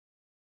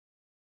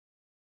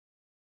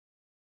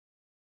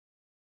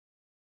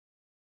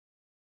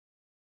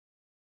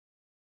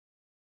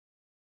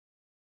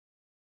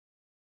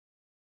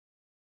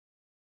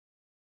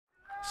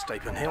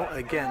Stapenhill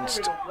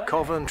against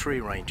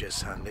Coventry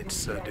Rangers, and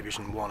it's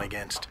Division 1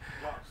 against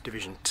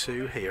Division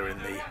 2 here in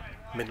the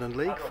Midland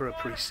League for a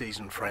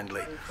pre-season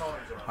friendly.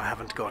 I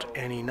haven't got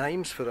any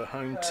names for the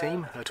home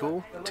team at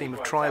all, a team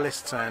of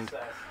trialists and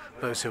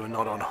those who are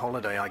not on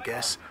holiday, I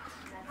guess.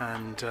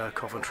 And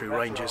Coventry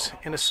Rangers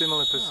in a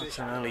similar position. It's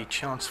an early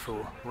chance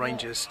for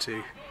Rangers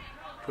to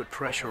put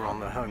pressure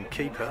on the home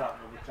keeper.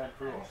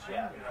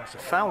 There's a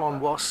foul on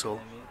Wassell,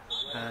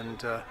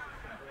 and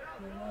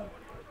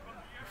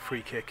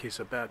free kick is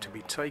about to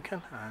be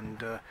taken,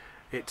 and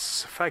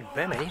it's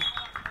Fagbemi,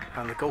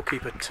 and the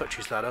goalkeeper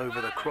touches that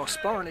over the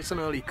crossbar, and it's an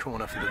early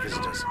corner for the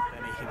visitors.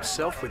 Fagbemi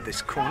himself with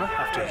this corner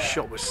after his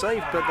shot was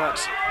saved, but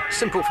that's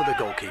simple for the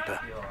goalkeeper.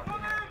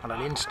 And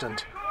an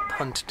instant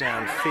punt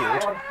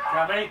downfield,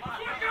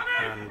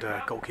 and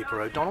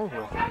goalkeeper O'Donnell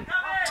will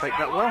take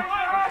that well.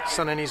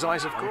 Sun in his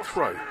eyes, of good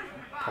throw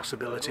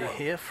possibility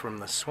here from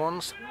the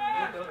Swans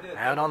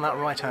out on that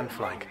right hand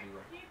flank.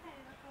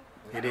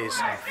 It is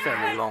a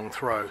fairly long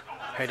throw,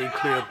 headed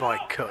clear by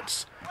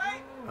Cuts.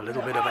 A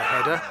little bit of a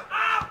header,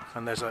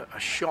 and there's a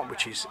shot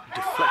which is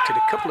deflected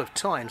a couple of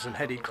times and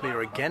headed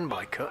clear again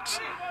by Cuts.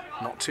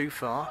 Not too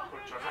far.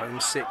 Home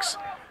 6.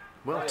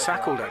 Well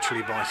tackled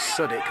actually by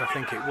Suddick, I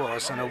think it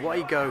was, and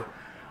away go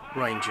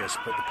Rangers,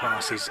 but the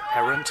pass is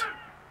errant.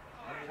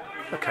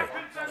 Okay,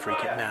 free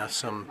kick now,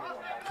 some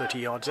 30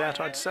 yards out,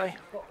 I'd say.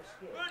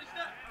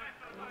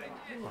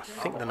 I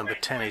think the number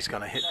 10 is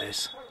going to hit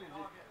this.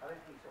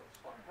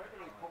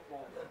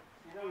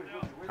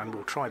 And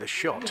we'll try the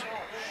shot.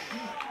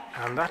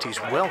 And that is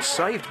well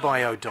saved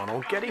by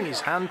O'Donnell, getting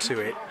his hand to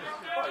it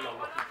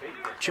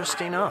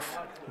just enough.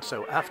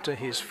 So after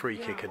his free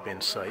kick had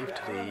been saved,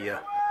 the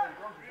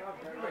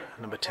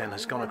number 10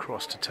 has gone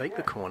across to take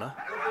the corner.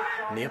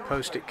 Near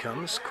post it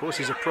comes,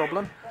 causes a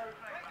problem.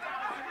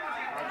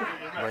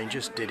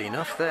 Rangers did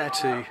enough there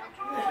to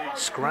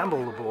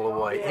scramble the ball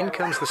away. In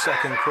comes the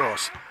second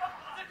cross,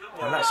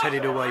 and that's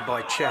headed away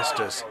by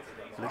Chesters.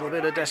 A little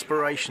bit of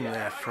desperation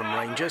there from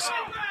Rangers,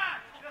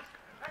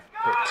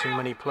 but too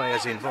many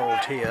players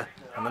involved here,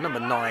 and the number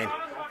 9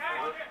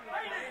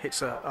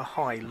 hits a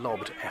high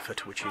lobbed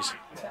effort which is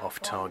off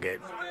target.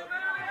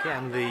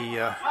 Again,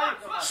 the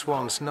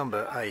Swans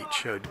number 8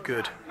 showed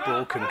good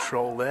ball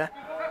control there.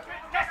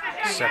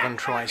 7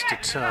 tries to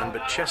turn,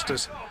 but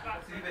Chesters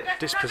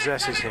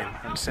dispossesses him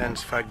and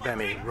sends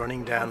Fagbemi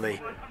running down the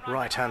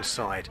right hand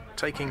side,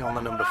 taking on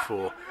the number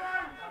 4.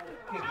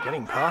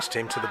 Getting past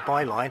him to the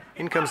byline.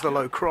 In comes the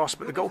low cross,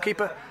 but the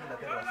goalkeeper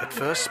at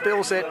first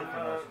spills it,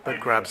 but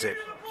grabs it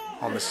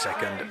on the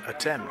second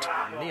attempt.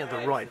 Near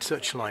the right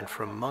touchline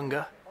from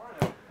Munger.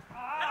 The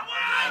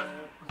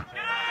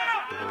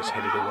ball is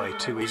headed away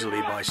too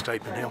easily by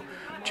Stapenhill.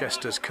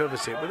 Chesters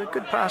covers it with a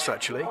good pass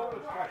actually.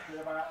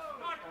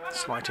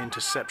 Slight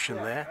interception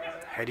there,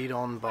 headed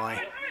on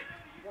by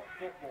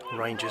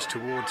Rangers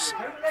towards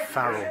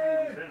Farrell.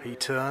 He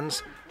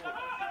turns,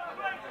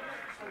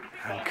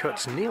 and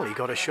Cuts nearly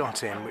got a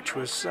shot in, which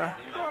was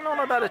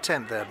not a bad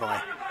attempt there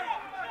by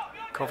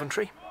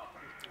Coventry.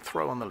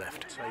 Throw on the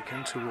left,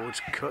 taken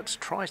towards Cuts,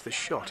 tries the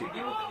shot,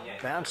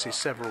 it bounces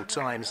several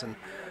times and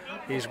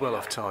is well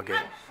off target.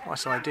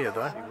 Nice idea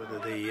though, whether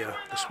the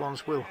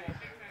Swans will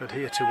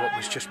adhere to what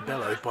was just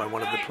bellowed by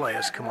one of the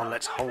players. Come on,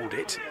 let's hold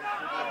it.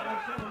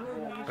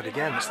 But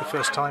again, it's the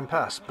first time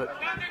pass, but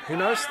who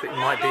knows, it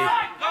might be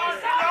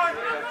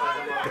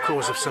the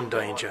cause of some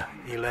danger.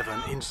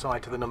 11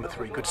 inside to the number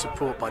 3, good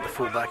support by the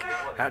fullback,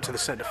 out to the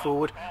centre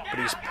forward, but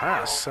his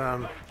pass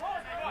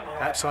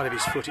outside of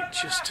his foot, it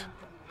just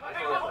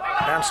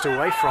bounced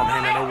away from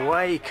him, and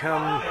away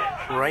come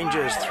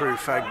Rangers through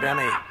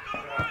Fagbemi.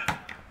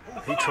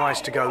 He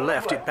tries to go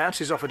left, it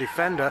bounces off a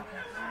defender,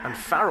 and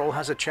Farrell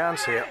has a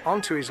chance here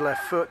onto his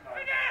left foot,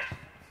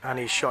 and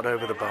he's shot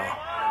over the bar.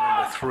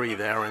 Number 3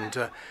 there, and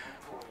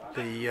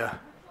the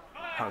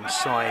home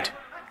side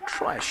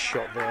try a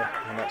shot there,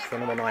 and that's the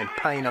number 9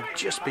 Payne. I've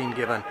just been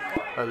given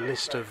a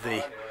list of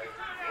the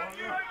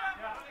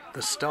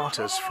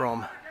starters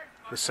from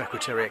the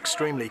secretary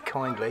extremely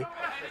kindly,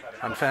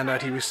 and found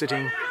out he was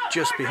sitting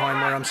just behind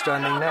where I'm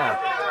standing now.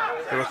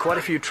 There are quite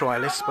a few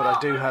trialists, but I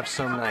do have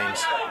some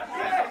names.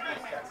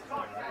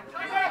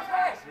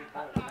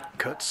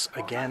 Cuts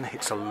again,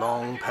 hits a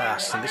long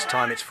pass, and this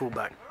time it's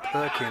fullback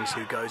Perkins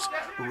who goes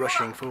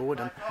rushing forward,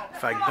 and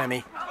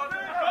Fagbemi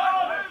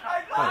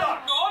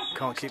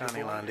can't keep.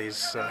 MIDLAND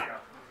is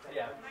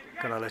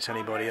going to let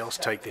anybody else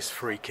take this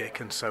free kick,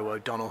 and so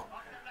O'Donnell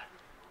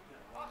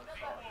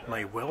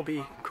may well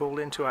be called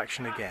into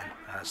action again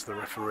as the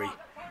referee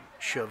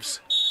shoves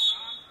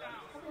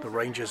the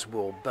Rangers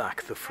wall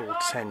back the full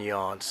 10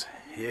 yards.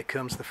 Here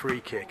comes the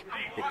free kick.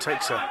 It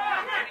takes a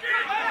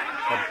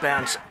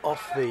bounce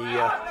off the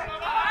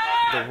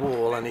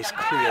wall and is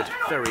cleared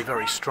very,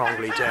 very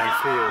strongly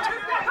downfield.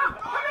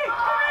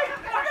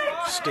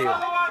 Steele.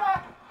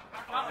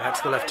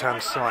 That's the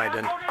left-hand side,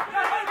 and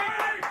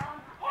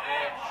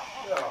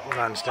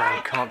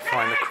Lansdowne can't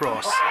find the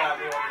cross.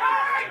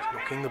 Just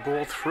knocking the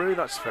ball through.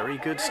 That's very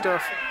good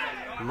stuff.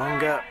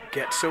 Munger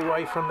gets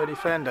away from the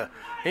defender.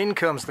 In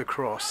comes the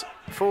cross.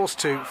 Falls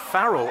to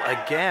Farrell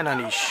again,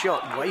 and he's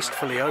shot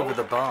wastefully over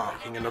the bar.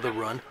 Making another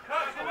run.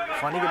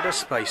 Finding a bit of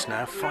space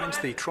now. Finds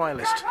the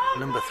trialist,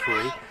 number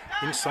 3,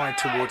 inside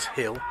towards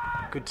Hill.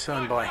 Good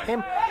turn by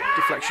him.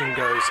 Deflection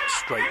goes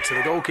straight to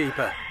the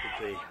goalkeeper.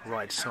 The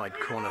right side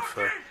corner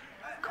for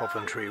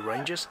Coventry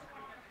Rangers.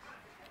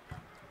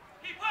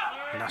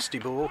 Nasty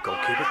ball.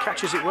 Goalkeeper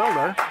catches it well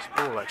though. This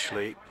ball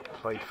actually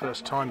played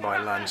first time by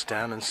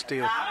Lansdowne, and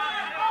Steele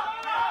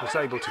was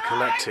able to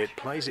collect it,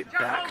 plays it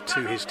back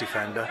to his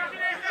defender,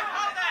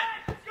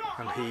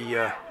 and he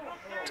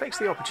takes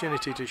the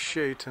opportunity to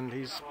shoot, and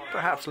he's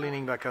perhaps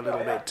leaning back a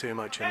little bit too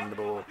much, and the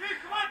ball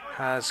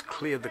has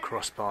cleared the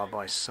crossbar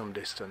by some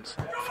distance.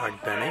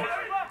 Fagbemi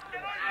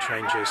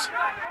changes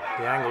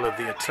the angle of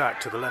the attack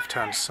to the left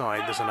hand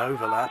side. There's an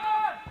overlap,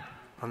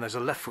 and there's a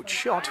left foot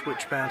shot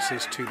which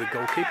bounces to the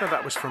goalkeeper.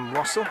 That was from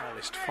Russell.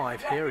 List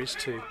 5 here is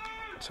to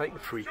take the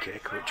free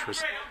kick, which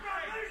was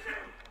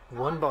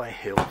won by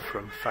Hill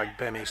from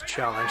Fagbemi's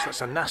challenge.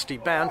 That's a nasty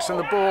bounce, and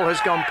the ball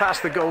has gone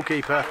past the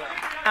goalkeeper,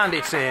 and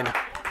it's in.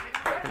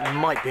 It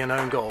might be an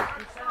own goal.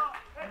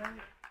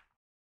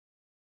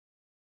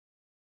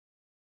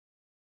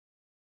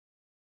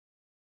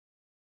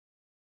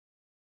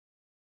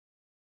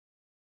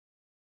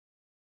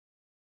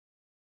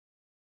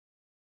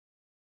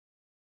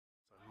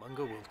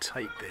 Munger will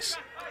take this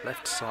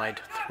left side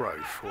throw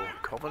for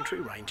Coventry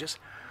Rangers,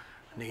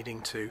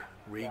 needing to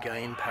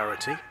regain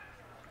parity.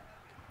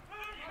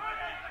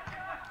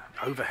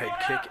 Overhead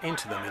kick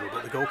into the middle,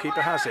 but the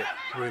goalkeeper has it.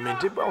 Roomin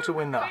did well to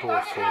win that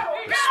ball for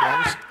the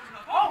Swans.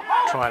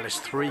 Trialist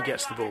 3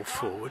 gets the ball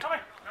forward.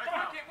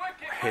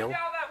 Hill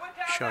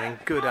showing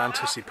good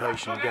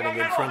anticipation, getting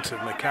in front of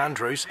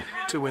McAndrews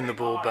to win the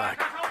ball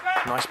back.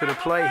 Nice bit of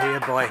play here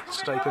by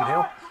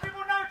Stapenhill.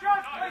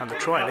 And the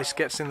trialist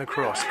gets in the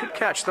cross. Good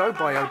catch though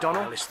by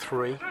O'Donnell. Trialist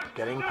 3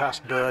 getting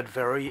past Bird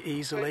very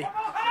easily.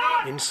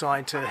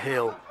 Inside to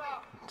Hill.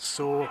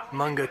 Saw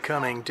Munger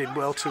coming, did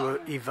well to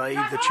evade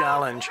the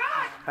challenge.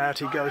 Out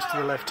he goes to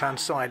the left hand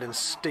side, and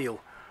Steele.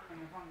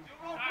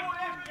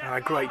 And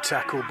a great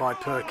tackle by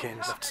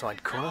Perkins. Left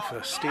side corner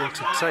for Steele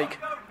to take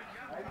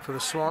for the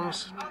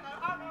Swans.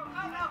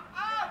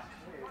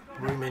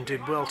 Roomin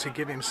did well to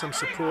give him some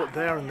support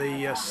there, and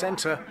the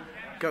centre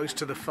goes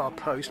to the far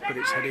post, but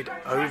it's headed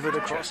over the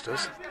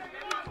crosters.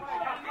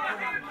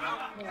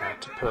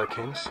 Out to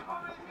Perkins.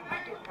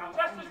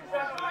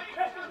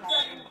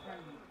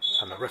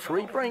 And the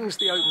referee brings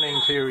the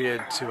opening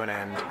period to an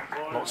end.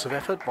 Lots of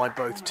effort by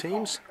both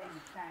teams,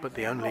 but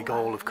the only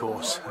goal, of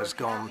course, has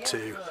gone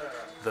to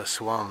the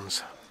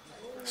Swans.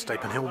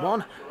 Stapenhill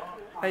 1,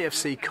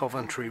 AFC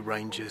Coventry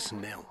Rangers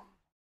 0.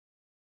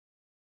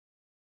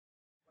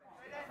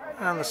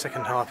 And the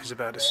second half is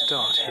about to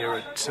start here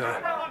at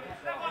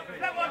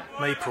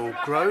Maple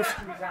Grove.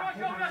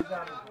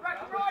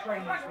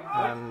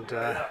 And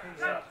the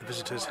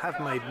visitors have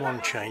made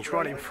one change.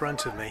 Right in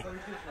front of me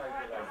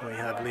we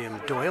have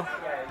Liam Doyle.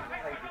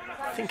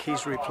 I think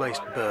he's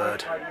replaced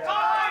Bird.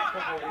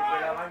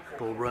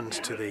 Ball runs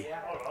to the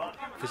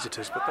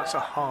visitors, but that's a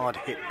hard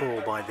hit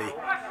ball by the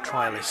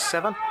trialist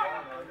 7,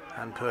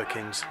 and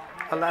Perkins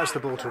allows the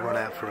ball to run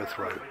out for a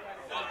throw.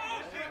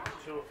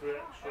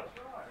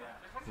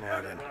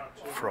 Now then,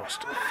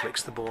 Frost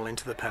flicks the ball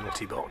into the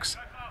penalty box.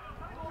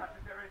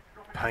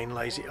 Payne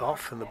lays it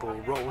off, and the ball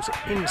rolls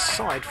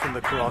inside from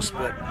the cross,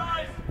 but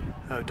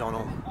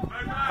O'Donnell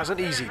has an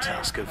easy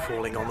task of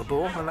falling on the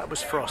ball, and that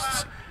was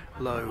Frost's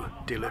low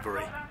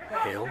delivery.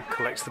 Hill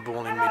collects the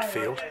ball in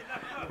midfield.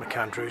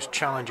 McAndrews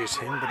challenges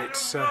him, but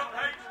it's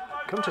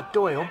come to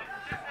Doyle,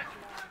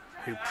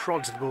 who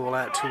prods the ball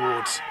out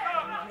towards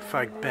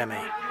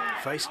Fagbemi.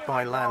 Faced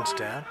by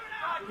Lansdowne.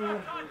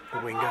 The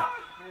winger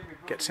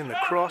gets in the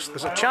cross.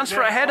 There's a chance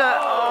for a header.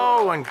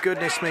 Oh, and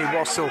goodness me,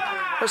 Wassell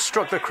has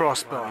struck the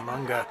crossbar.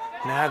 Munger.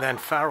 Now then,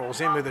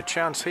 Farrell's in with a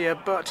chance here,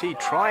 but he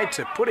tried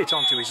to put it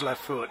onto his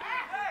left foot.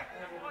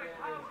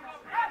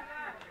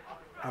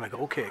 And a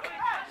goal kick.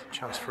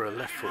 Chance for a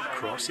left foot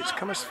cross. It's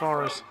come as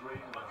far as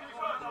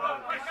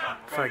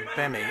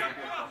Fagbemi.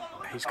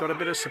 He's got a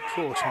bit of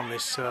support on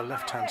this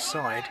left-hand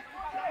side.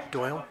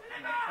 Doyle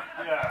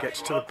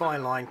gets to the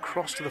byline,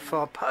 cross to the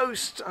far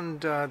post,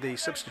 and the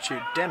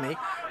substitute Demi,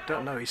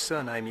 don't know his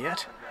surname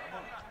yet,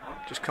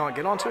 just can't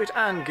get onto it,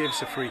 and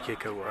gives a free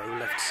kick away.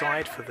 Left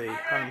side for the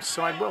home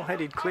side, well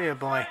headed clear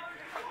by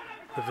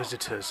the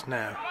visitors.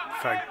 Now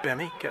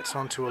Fagbemi gets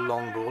onto a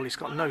long ball. He's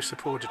got no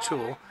support at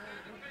all,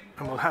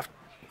 and will have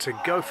to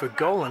go for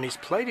goal, and he's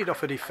played it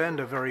off a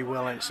defender very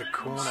well, and it's a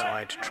corner.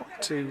 I'd try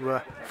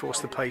to force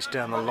the pace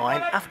down the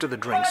line after the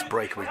drinks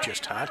break we've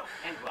just had.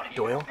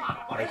 Doyle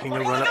making a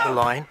run up the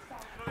line,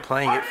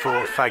 playing it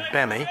for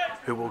Fagbemi,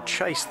 who will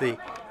chase the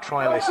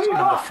trialist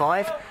number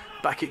 5.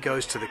 Back it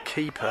goes to the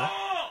keeper,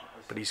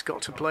 but he's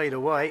got to play it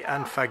away,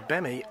 and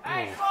Fagbemi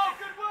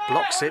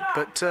blocks it,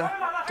 but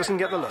doesn't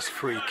get the last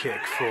free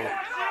kick for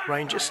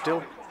Rangers.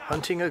 Still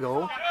hunting a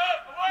goal,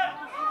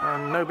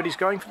 and nobody's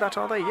going for that,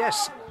 are they?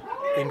 Yes.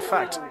 In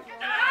fact,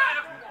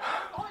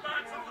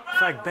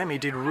 Fagbemi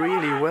did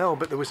really well,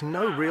 but there was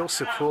no real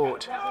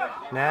support.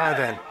 Now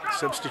then,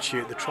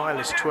 substitute, the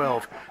trialist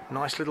 12.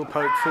 Nice little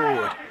poke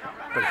forward,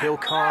 but Hill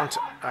can't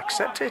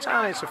accept it,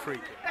 and it's a free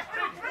kick.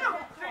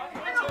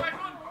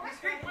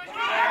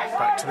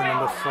 Back to the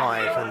number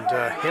 5,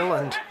 and Hill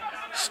and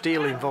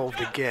Steele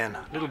involved again.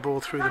 Little ball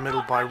through the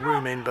middle by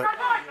Roomin, but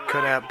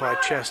cut out by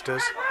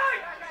Chesters.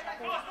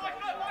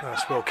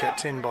 That's well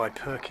kept in by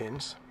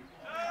Perkins.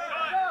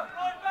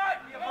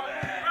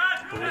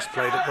 Ball is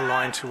played up the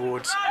line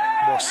towards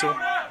Wassell,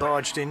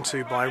 barged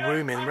into by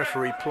Roomin.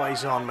 Referee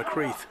plays on.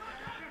 McCreath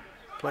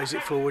plays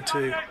it forward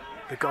to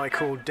the guy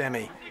called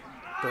Demi,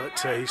 but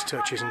his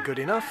touch isn't good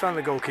enough, and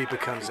the goalkeeper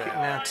comes out.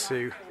 Now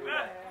to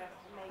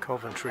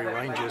Coventry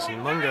Rangers,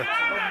 and Munger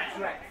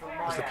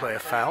was the player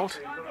fouled,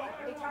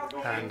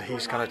 and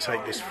he's going to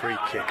take this free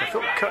kick. I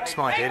thought Cuts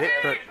might hit it,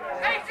 but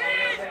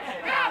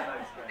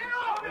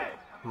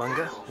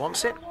Munger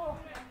wants it,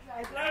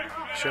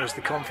 shows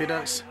the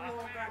confidence,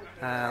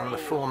 and the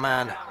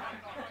 4-man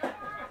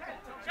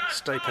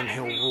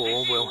Stapenhill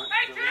wall will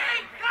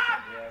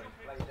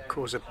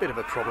cause a bit of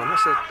a problem.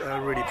 That's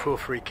a really poor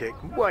free kick,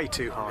 way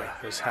too high.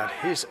 Has had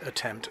his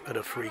attempt at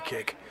a free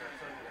kick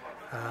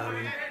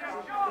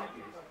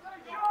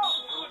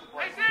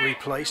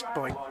replaced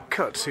by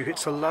Cuts, who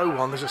hits a low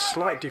one. There's a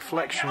slight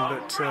deflection,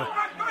 but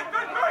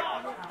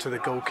to the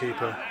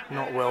goalkeeper,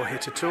 not well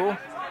hit at all.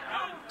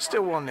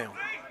 Still 1-0.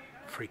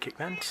 Free kick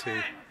then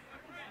to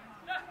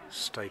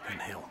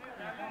Stapenhill.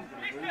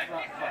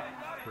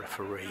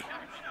 Referee,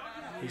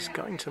 he's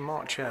going to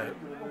march out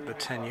the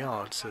 10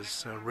 yards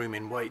as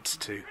Roomin waits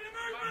to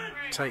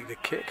take the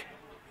kick.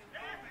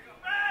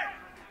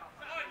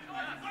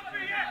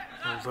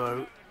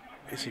 Although,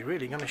 is he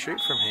really going to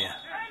shoot from here?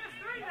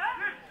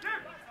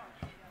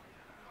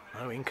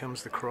 No, in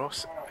comes the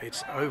cross.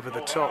 It's over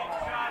the top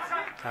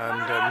and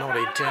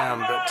nodded down,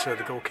 but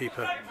the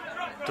goalkeeper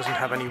doesn't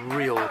have any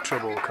real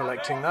trouble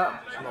collecting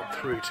that. Lob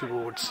through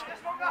towards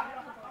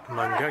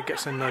Munger,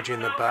 gets a nudge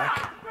in the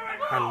back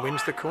and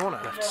wins the corner.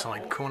 Left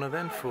side corner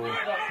then for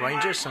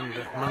Rangers, and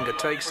Munger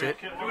takes it.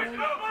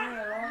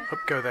 Up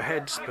go the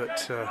heads,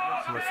 but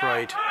I'm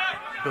afraid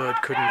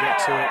Bird couldn't get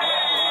to it.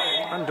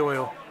 And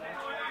Doyle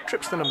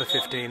trips the number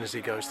 15 as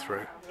he goes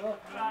through.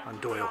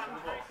 And Doyle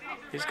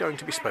is going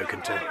to be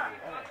spoken to.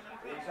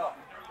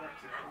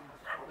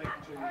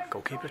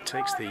 Goalkeeper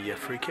takes the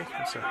free kick.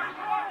 It's a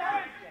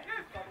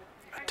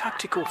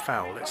tactical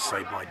foul, let's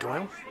say, by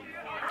Doyle.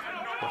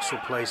 Russell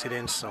plays it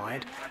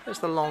inside. There's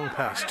the long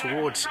pass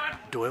towards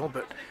Doyle,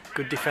 but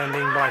good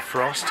defending by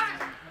Frost.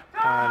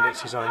 And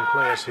it's his own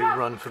players who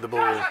run for the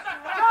ball.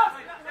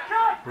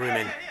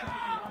 Roomin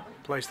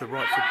plays the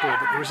right foot ball,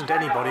 but there isn't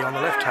anybody on the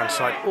left-hand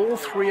side. All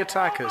 3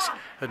 attackers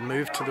had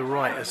moved to the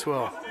right as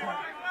well.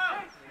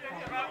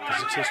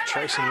 Visitors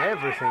chasing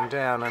everything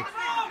down, and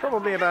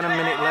probably about a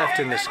minute left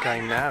in this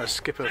game now as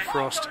skipper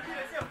Frost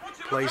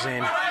plays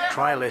in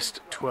trialist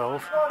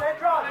 12.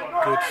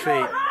 Good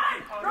feet.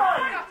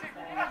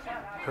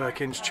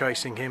 Perkins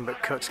chasing him,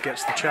 but Cuts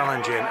gets the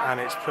challenge in, and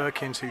it's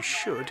Perkins who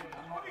should.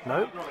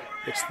 No,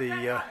 it's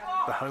the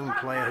home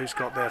player who's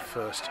got there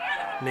first.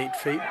 Neat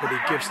feet, but he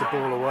gives the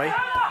ball away.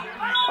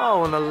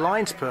 Oh, and the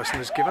lines person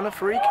has given a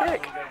free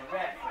kick.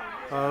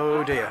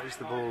 Oh dear. Is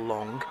the ball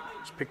long?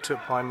 It's picked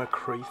up by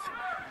McCreath.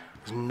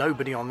 There's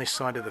nobody on this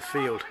side of the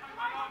field.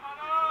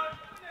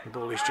 The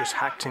ball is just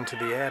hacked into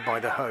the air by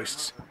the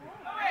hosts.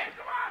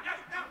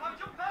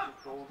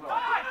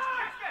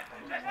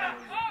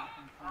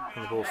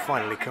 And the ball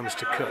finally comes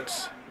to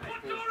Cuts.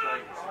 He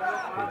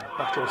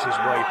battles his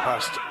way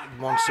past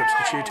one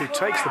substitute who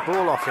takes the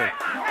ball off him.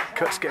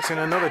 Cuts gets in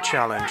another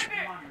challenge,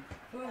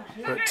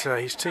 but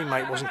his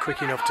teammate wasn't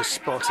quick enough to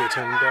spot it,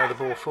 and the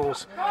ball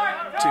falls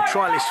to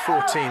trialist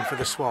 14 for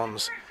the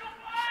Swans.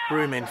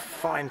 Roomin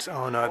finds,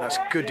 oh no, that's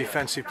good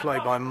defensive play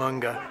by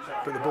Munger,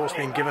 but the ball's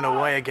been given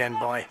away again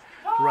by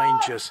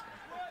Rangers.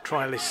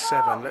 Trialist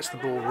 7 lets the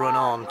ball run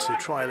on to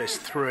trialist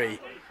 3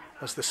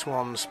 as the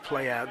Swans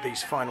play out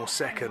these final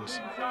seconds.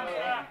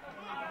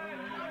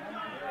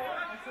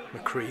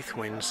 McCreath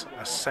wins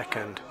a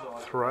second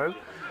throw.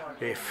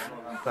 If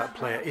that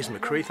player is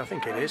McCreath, I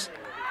think it is.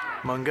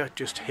 Munger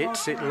just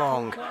hits it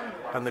long,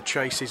 and the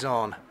chase is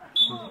on.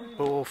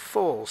 Ball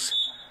falls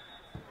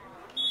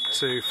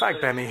to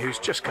Fagbemi, who's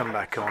just come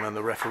back on, and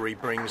the referee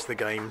brings the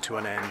game to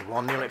an end.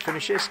 1-0 it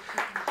finishes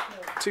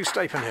to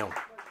Stapenhill.